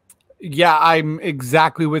 Yeah, I'm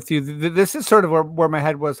exactly with you. This is sort of where my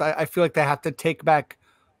head was. I feel like they have to take back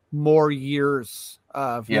more years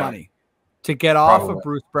of money to get off of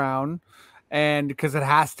Bruce Brown. And because it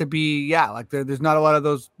has to be, like there's not a lot of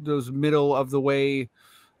those middle of the way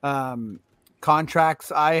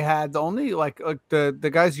contracts I had, the only like the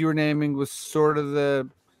guys you were naming was sort of the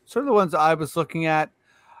ones I was looking at.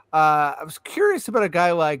 I was curious about a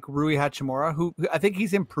guy like Rui Hachimura, who I think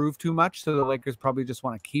he's improved too much, so the Lakers probably just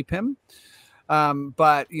want to keep him.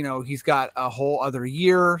 But he's got a whole other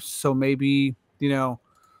year, so maybe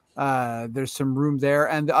there's some room there.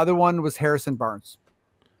 And the other one was Harrison Barnes.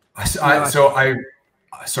 Sorry,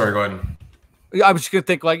 go ahead. I was just gonna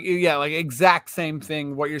think like exact same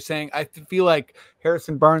thing. What you're saying, I feel like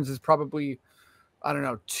Harrison Barnes is probably, I don't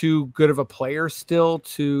know, too good of a player still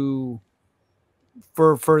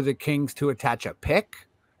for the Kings to attach a pick.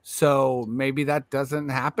 So maybe that doesn't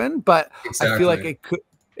happen. But exactly. I feel like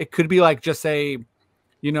it could be like just a,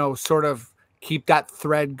 sort of keep that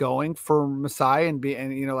thread going for Masai and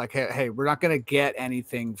like, hey, we're not gonna get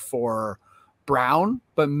anything for Brown,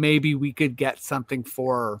 but maybe we could get something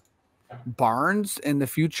for Barnes in the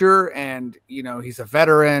future. And he's a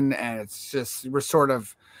veteran, and it's just we're sort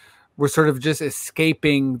of just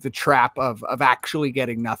escaping the trap of actually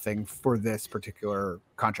getting nothing for this particular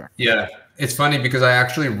contract. Yeah, it's funny because I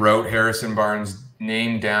actually wrote Harrison Barnes'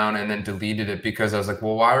 name down and then deleted it because I was like,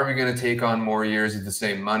 well, why are we going to take on more years of the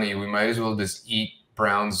same money? We might as well just eat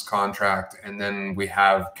Brown's contract, and then we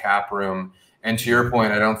have cap room. And to your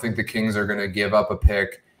point, I don't think the Kings are going to give up a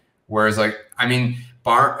pick. Whereas,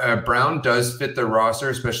 Brown does fit the roster,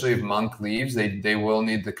 especially if Monk leaves. They will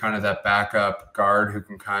need the kind of that backup guard who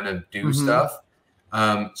can kind of do stuff.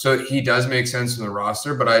 So he does make sense in the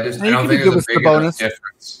roster, but I don't think it's a big enough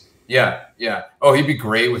difference. Yeah. Oh, he'd be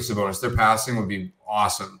great with Sabonis. Their passing would be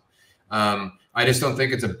awesome. I just don't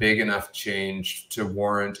think it's a big enough change to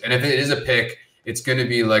warrant. And if it is a pick, it's going to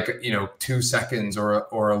be like 2 seconds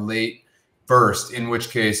or a late burst. In which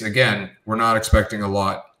case, again, we're not expecting a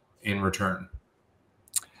lot in return.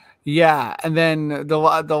 Yeah, and then the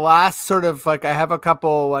last sort of like I have a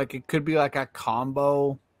couple like it could be like a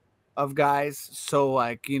combo of guys. So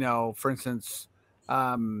like for instance,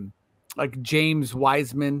 like James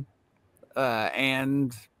Wiseman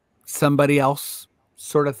and somebody else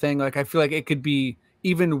sort of thing. Like I feel like it could be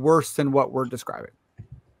even worse than what we're describing.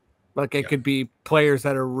 Like it could be players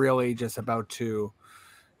that are really just about to,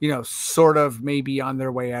 sort of maybe on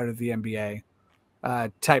their way out of the NBA.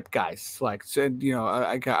 Type guys like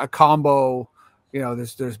a combo,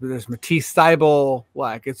 there's Matisse Thybulle,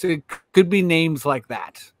 like it could be names like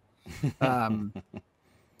that. It's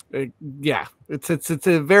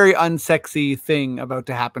a very unsexy thing about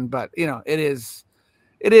to happen, but it is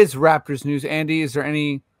Raptors news. Andy, is there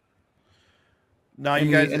any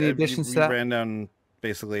additions to that? Ran down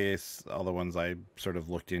basically all the ones I sort of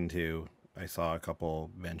looked into. I saw a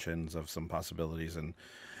couple mentions of some possibilities, and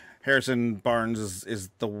Harrison Barnes is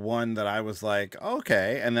the one that I was like,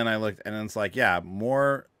 okay. And then I looked, and it's like, yeah,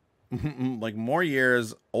 more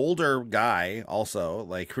years, older guy also.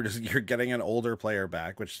 Like you're getting an older player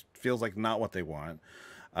back, which feels like not what they want.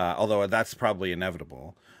 Although that's probably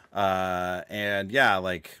inevitable. And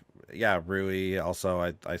Rui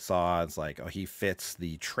also I saw it's like, oh, he fits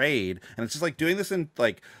the trade, and it's just like doing this.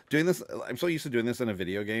 I'm so used to doing this in a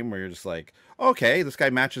video game where you're just like, okay, this guy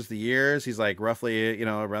matches the years. He's like roughly,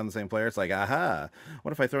 around the same player. It's like, aha,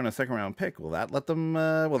 what if I throw in a second round pick? Will that let them,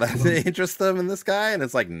 will that interest them in this guy? And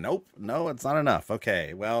it's like, nope, no, it's not enough.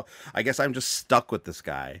 Okay, well, I guess I'm just stuck with this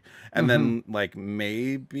guy. And then like,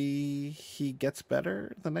 maybe he gets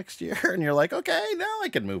better the next year. And you're like, okay, now I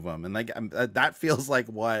can move him. And like, that feels like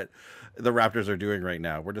what the Raptors are doing right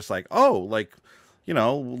now. We're just like, oh, like,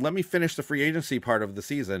 let me finish the free agency part of the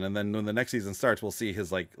season, and then when the next season starts, let's see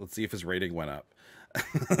if his rating went up.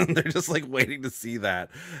 They're just like waiting to see that,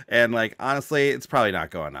 and like honestly, it's probably not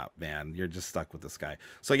going up, man. You're just stuck with this guy.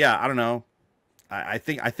 So yeah, I don't know. I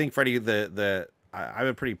think Freddie,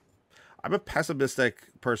 I'm a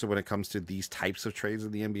pessimistic person when it comes to these types of trades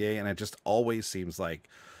in the NBA, and it just always seems like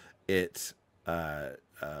it. And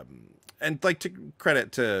like to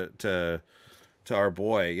credit to our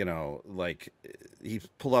boy, like he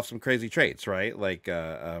pulled off some crazy trades, right? Like,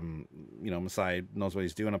 Masai knows what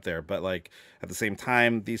he's doing up there, but like at the same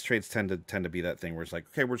time, these trades tend to be that thing where it's like,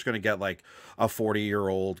 okay, we're just going to get like a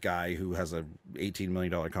 40-year-old guy who has a $18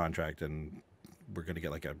 million contract, and we're going to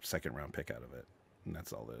get like a second round pick out of it. And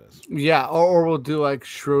that's all it is. Yeah. Or we'll do like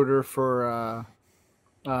Schroeder for,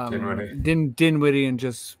 Dinwiddie and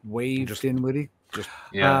just waive Dinwiddie.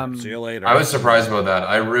 See you later. I was surprised about that.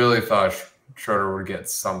 I really thought Schroeder would get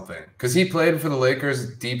something because he played for the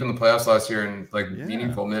Lakers deep in the playoffs last year in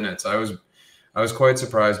meaningful minutes. I was quite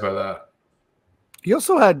surprised by that. He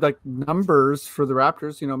also had like numbers for the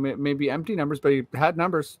Raptors, maybe empty numbers, but he had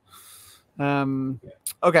numbers.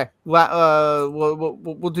 Okay.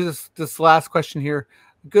 We'll do this last question here.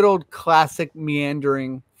 good old classic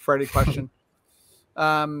meandering Freddie question.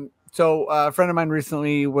 So a friend of mine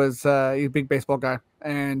recently was he's a big baseball guy,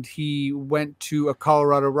 and he went to a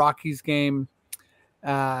Colorado Rockies game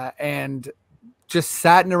and just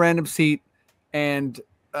sat in a random seat. And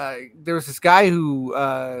there was this guy who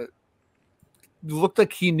looked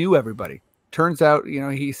like he knew everybody. Turns out,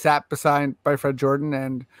 he sat by Fred Jordan,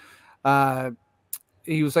 and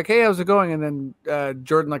he was like, "Hey, how's it going?" And then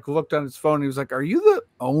Jordan looked on his phone. And he was like, "Are you the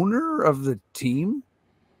owner of the team?"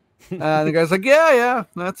 And the guy's like, "Yeah,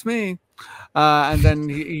 that's me." And then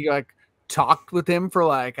he talked with him for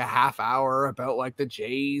a half hour about the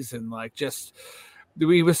Jays, and just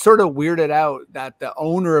he was sort of weirded out that the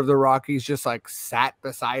owner of the Rockies just sat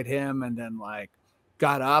beside him, and then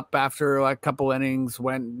got up after a couple innings,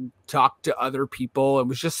 went and talked to other people, and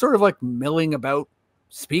was just sort of milling about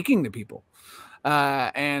speaking to people.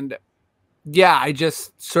 And yeah, I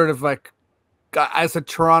just sort of as a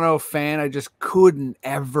Toronto fan, I just couldn't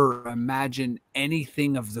ever imagine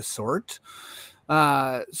anything of the sort.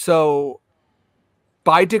 So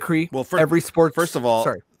by decree, every sports. First of all,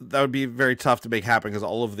 sorry, that would be very tough to make happen because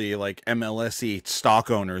all of the MLSE stock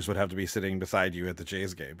owners would have to be sitting beside you at the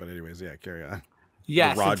Jays game. But anyways, yeah, carry on.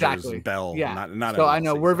 Yes, Rogers exactly. And Bell, yeah, not so MLSE, I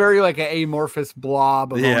know we're very an amorphous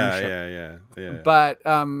blob of ownership. Yeah. But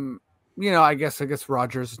I guess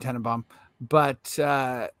Rogers and Tenenbaum.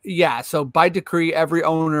 But yeah, so by decree, every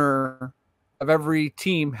owner of every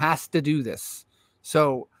team has to do this.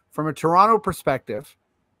 So from a Toronto perspective,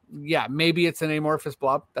 yeah, maybe it's an amorphous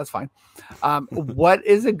blob. That's fine. What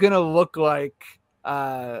is it going to look like?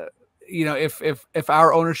 If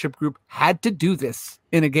our ownership group had to do this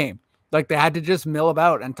in a game, they had to just mill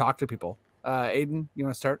about and talk to people. Aiden, you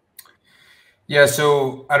want to start? Yeah.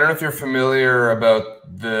 So I don't know if you're familiar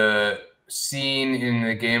about the scene in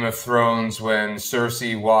the Game of Thrones when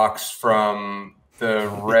Cersei walks from the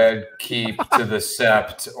Red Keep to the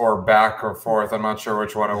Sept, or back or forth. I'm not sure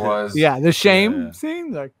which one it was. Yeah, the shame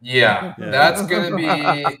scene. That's going to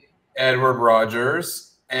be Edward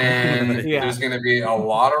Rogers, and there's going to be a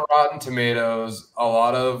lot of Rotten Tomatoes, a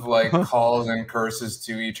lot of calls and curses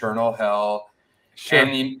to eternal hell. Sure.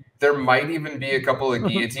 And there might even be a couple of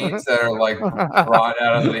guillotines that are brought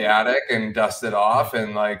out of the attic and dusted off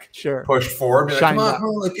and pushed forward. Be come on,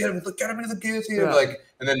 get him into the guillotine. Yeah.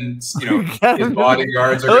 And then his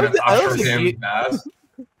bodyguards are going to usher him past.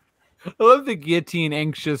 I love the guillotine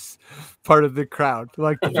anxious part of the crowd.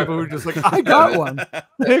 The people who are just I got one. Okay.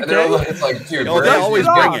 It's dude, they always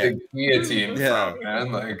bring the guillotine from,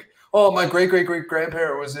 man. Oh, my great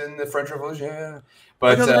grandparent was in the French Revolution. Yeah.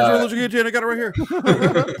 But I got it right here.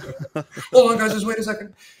 Hold on, guys, just wait a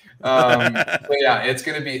second. But yeah, it's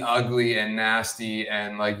going to be ugly and nasty,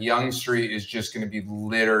 and Yonge Street is just going to be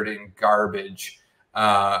littered in garbage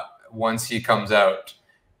once he comes out.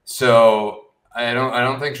 So I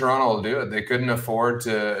don't think Toronto will do it. They couldn't afford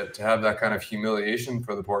to have that kind of humiliation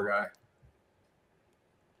for the poor guy.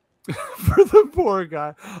 For the poor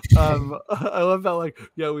guy. I love that.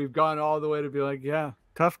 We've gone all the way to be yeah,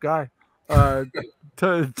 tough guy.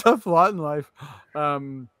 Tough lot in life.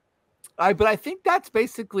 But I think that's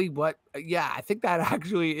basically what, I think that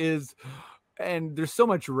actually is. And there's so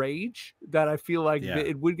much rage that I feel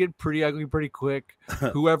it would get pretty ugly pretty quick.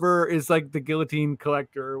 Whoever is the guillotine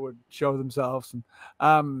collector would show themselves.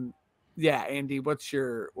 And, Andy, what's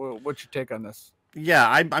your take on this? Yeah,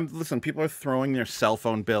 I'm listen, people are throwing their cell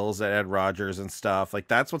phone bills at Ed Rogers and stuff.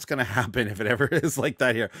 That's what's going to happen if it ever is like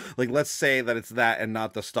that here. Let's say that it's that and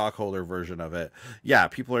not the stockholder version of it. Yeah,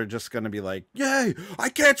 people are just going to be yay, I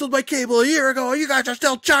canceled my cable a year ago. You guys are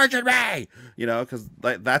still charging me. Because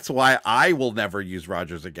that's why I will never use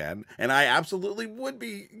Rogers again. And I absolutely would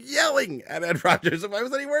be yelling at Ed Rogers if I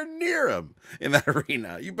was anywhere near him in that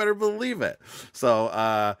arena. You better believe it.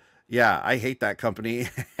 So, yeah, I hate that company,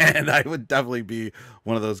 and I would definitely be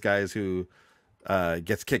one of those guys who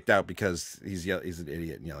gets kicked out because he's an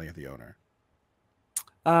idiot and yelling at the owner.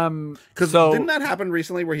 Because didn't that happen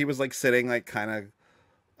recently where he was sitting kind of,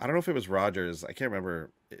 I don't know if it was Rogers, I can't remember,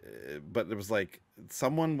 but it was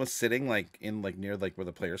someone was sitting in near where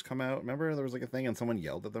the players come out. Remember there was a thing and someone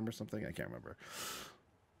yelled at them or something. I can't remember.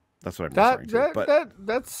 That's what I'm referring to. But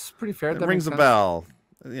that's pretty fair. That rings a bell.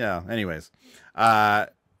 Yeah. Anyways,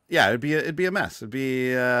 yeah, it'd be a mess. It'd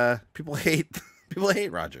be people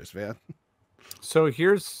hate Rogers, man. So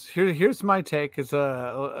here's my take. Is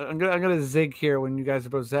I'm gonna zig here when you guys are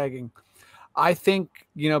both zagging. I think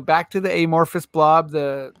back to the amorphous blob,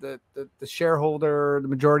 the shareholder, the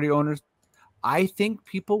majority owners. I think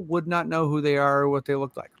people would not know who they are or what they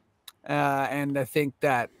look like, and I think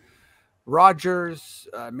that Rogers,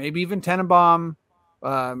 maybe even Tenenbaum,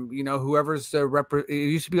 Whoever's the it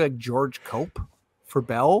used to be like George Cope for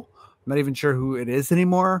Bell. I'm not even sure who it is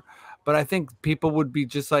anymore, but I think people would be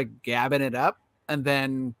just like gabbing it up, and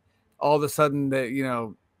then all of a sudden they'd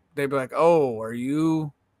be like, "Oh, are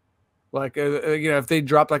you like if they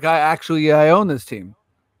drop like I own this team,"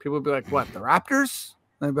 people would be like, "What, the Raptors?"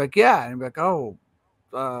 And I'd be like, "Yeah," and I'd be like, "Oh,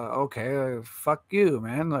 okay, fuck you,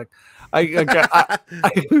 man." Like I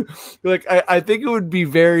think it would be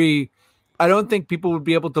very. I don't think people would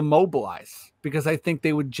be able to mobilize because I think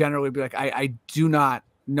they would generally be like, I do not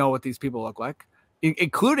know what these people look like,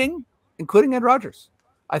 including Ed Rogers.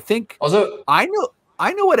 I think also I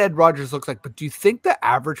know what Ed Rogers looks like, but do you think the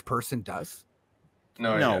average person does?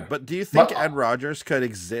 No, but do you think Ed Rogers could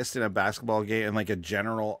exist in a basketball game and like a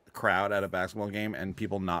general crowd at a basketball game and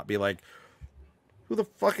people not be like, who the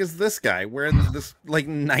fuck is this guy wearing this like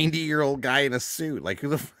 90-year-old guy in a suit? Like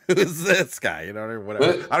who is this guy? Or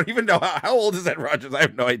whatever. I don't even know how old is Ed Rogers. I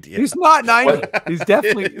have no idea. He's not 90. He's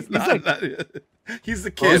definitely he's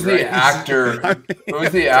the kid. Who's the actor?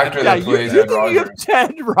 Who's the actor that plays Ed Rogers?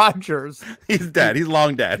 Ed Rogers. He's dead. He's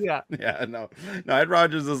long dead. Yeah. Yeah. No. Ed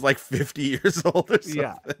Rogers is like 50 years old or something.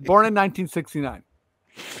 Yeah. Born in 1969.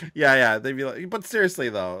 Yeah. They'd be like, but seriously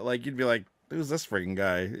though, like you'd be like, who's this freaking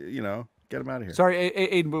guy? Get him out of here. Sorry,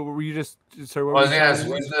 Aiden, but were you just? Sorry, what I was going to ask,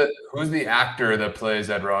 who's the actor that plays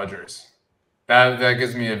Ed Rogers? That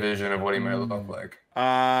gives me a vision of what he might look like.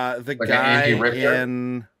 The like guy Andy Richter?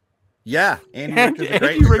 Andy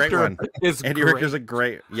Richter's a great one. Andy Richter's a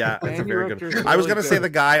great, it's a very good one. I was gonna say the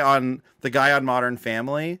guy on Modern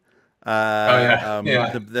Family. The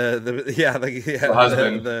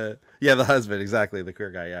husband. The husband, exactly, the queer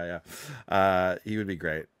guy. He would be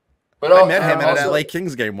great. But I met him at an LA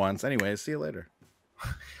Kings game once. Anyways, see you later.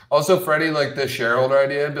 Also, Freddie, like the shareholder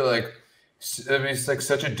idea, be like, it's like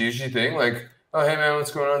such a douchey thing. Like, oh, hey man, what's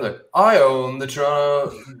going on? Like, I own the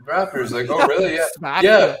Toronto Raptors. Like, oh really?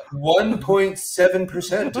 Yeah,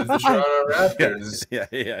 1.7% of the Toronto Raptors. Yeah.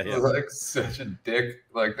 Like such a dick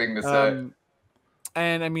like thing to say.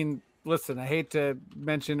 And I mean, listen, I hate to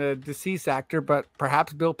mention a deceased actor, but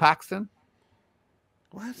perhaps Bill Paxton.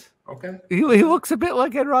 What? Okay. He looks a bit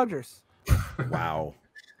like Ed Rogers. Wow.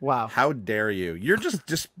 How dare you? You're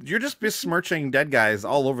just besmirching dead guys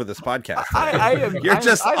all over this podcast. I am. You're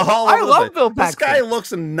just all over. I love Bill Paxton. This guy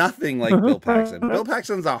looks nothing like Bill Paxton. Bill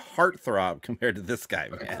Paxton's a heartthrob compared to this guy,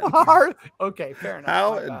 man. Okay, fair enough.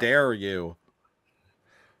 How dare you?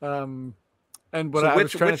 And what I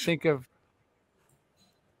was trying to think of.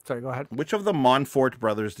 Sorry, go ahead. Which of the Montfort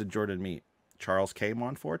brothers did Jordan meet? Charles K.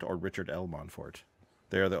 Montfort or Richard L. Montfort?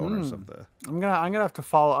 They're the owners of the. I'm gonna have to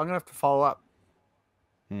follow up.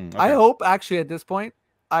 Okay. I hope actually at this point,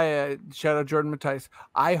 shout out Jordan Mattice.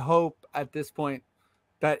 I hope at this point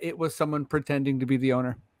that it was someone pretending to be the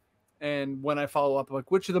owner. And when I follow up, I'm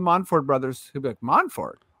like, which of the Montfort brothers? He'll be like,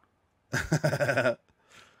 Montfort. It's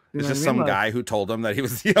just some guy who told him that he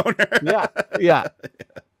was the owner. Yeah.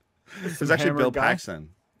 It's actually Bill Paxton.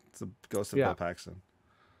 It's a ghost of Bill Paxton.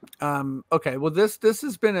 Okay. Well, this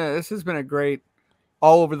has been a great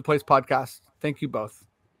all over the place podcast. Thank you both.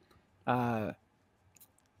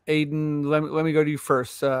 Aiden, let me go to you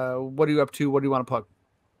first. What are you up to? What do you want to plug?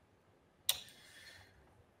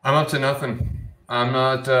 I'm up to nothing. I'm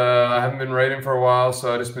not. I haven't been writing for a while,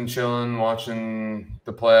 so I've just been chilling, watching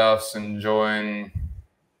the playoffs, enjoying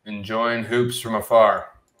hoops from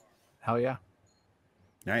afar. Hell yeah!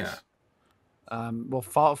 Nice. Yeah. Well,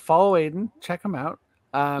 follow Aiden. Check him out.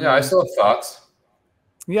 I still have thoughts.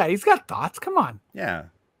 Yeah, he's got thoughts. Come on. Yeah.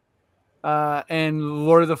 And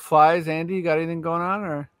Lord of the Flies, Andy, you got anything going on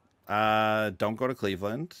or? Don't go to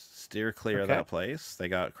Cleveland. Steer clear of that place. They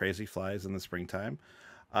got crazy flies in the springtime.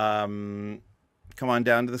 Come on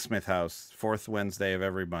down to the Smith House, 4th Wednesday of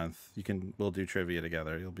every month. We'll do trivia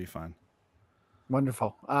together. You'll be fun.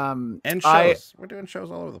 Wonderful. And shows. We're doing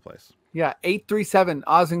shows all over the place. Yeah, 837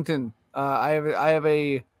 Ossington. I have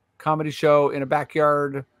a comedy show in a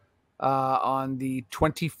backyard on the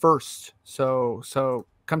 21st. So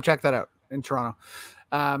come check that out in Toronto.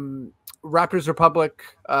 Raptors Republic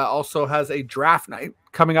also has a draft night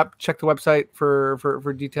coming up. Check the website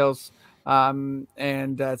for details. And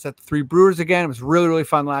it's at the Three Brewers again. It was really, really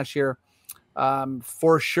fun last year.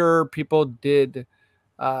 For sure, people did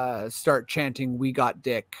start chanting, "We got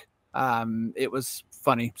Dick." It was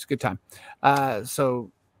funny. It's a good time.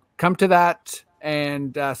 So come to that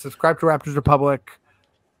and subscribe to Raptors Republic.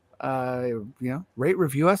 Rate,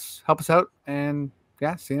 review us, help us out, and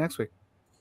see you next week.